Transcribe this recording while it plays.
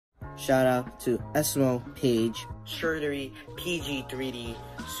Shout out to Esmo Page, Shirtery, PG3D,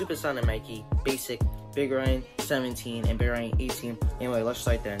 Supersonic Mikey, Basic, Big Ryan 17, and Big Ryan 18. Anyway, let's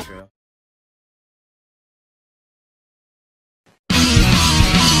start the intro. I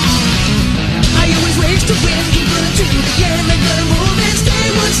always race to win, keep running to the game, make better move and stay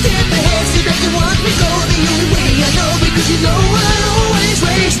one step ahead. See that you want me go the only way I know, because you know I always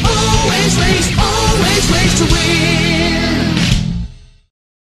race, always race, always race to win.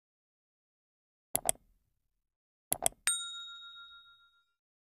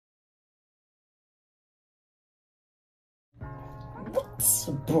 What's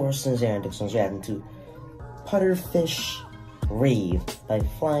up, Borsons and Dixons? You're having to PufferFish Rave by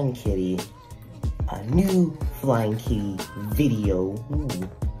Flying Kitty. A new Flying Kitty video. Ooh.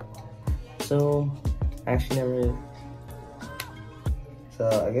 So, actually never.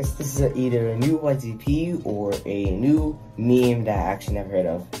 So, I guess this is either a new YTP or a new meme that I actually never heard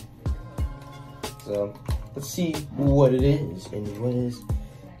of. So, let's see what it is and what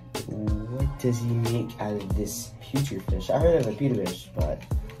does he make out of this PufferFish? I heard of a PufferFish, but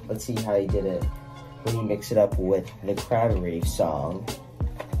let's see how he did it when he mixed it up with the Crab Rave song.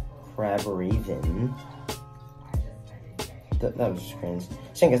 Crab Raven. That was just cringe.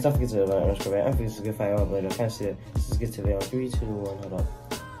 So guys, don't forget to like, subscribe. I think this is a good fight out later. I can't see it. This is good to video. 3, 2, 1, hold up.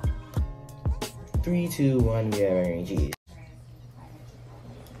 3, 2, 1, we are wearing G's.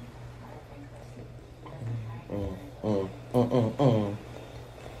 Oh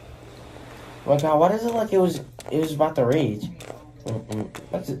my god, why does it look like it was about to rage?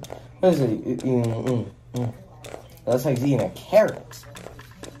 What is it? That's like he's eating a carrot.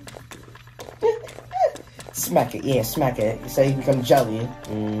 Smack it, yeah, smack it. So you become jelly.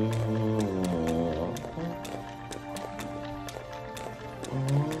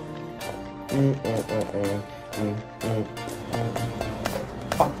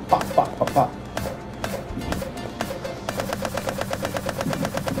 Pop, pop, pop, pop, pop.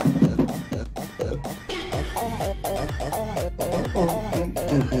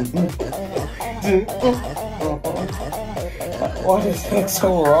 Why is that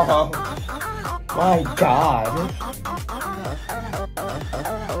so wrong? My god.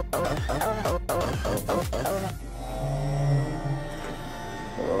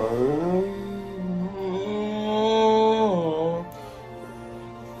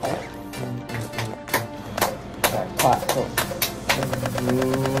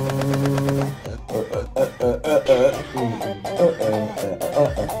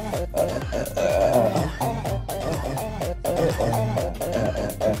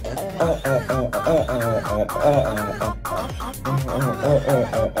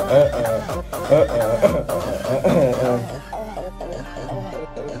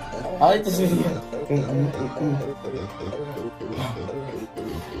 I like this video.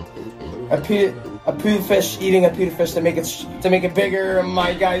 A PufferFish eating a PufferFish to make it bigger.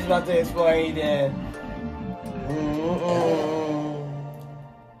 My guy's about to explain he did.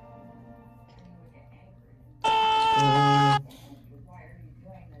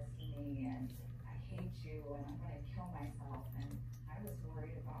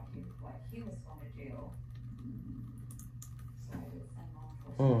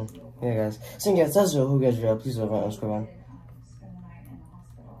 Yeah, guys. So, guys, that's all. Who guys real? Please don't forget to subscribe.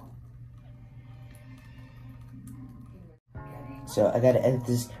 So, I gotta edit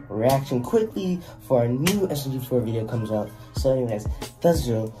this reaction quickly for our new SMG4 video comes out. So, anyways, that's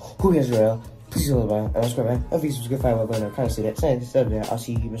all. Who guys real? Please don't forget to subscribe. If you subscribe, 5 button, I kind of see that. So, I'll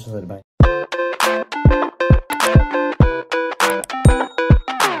see you guys later. Bye.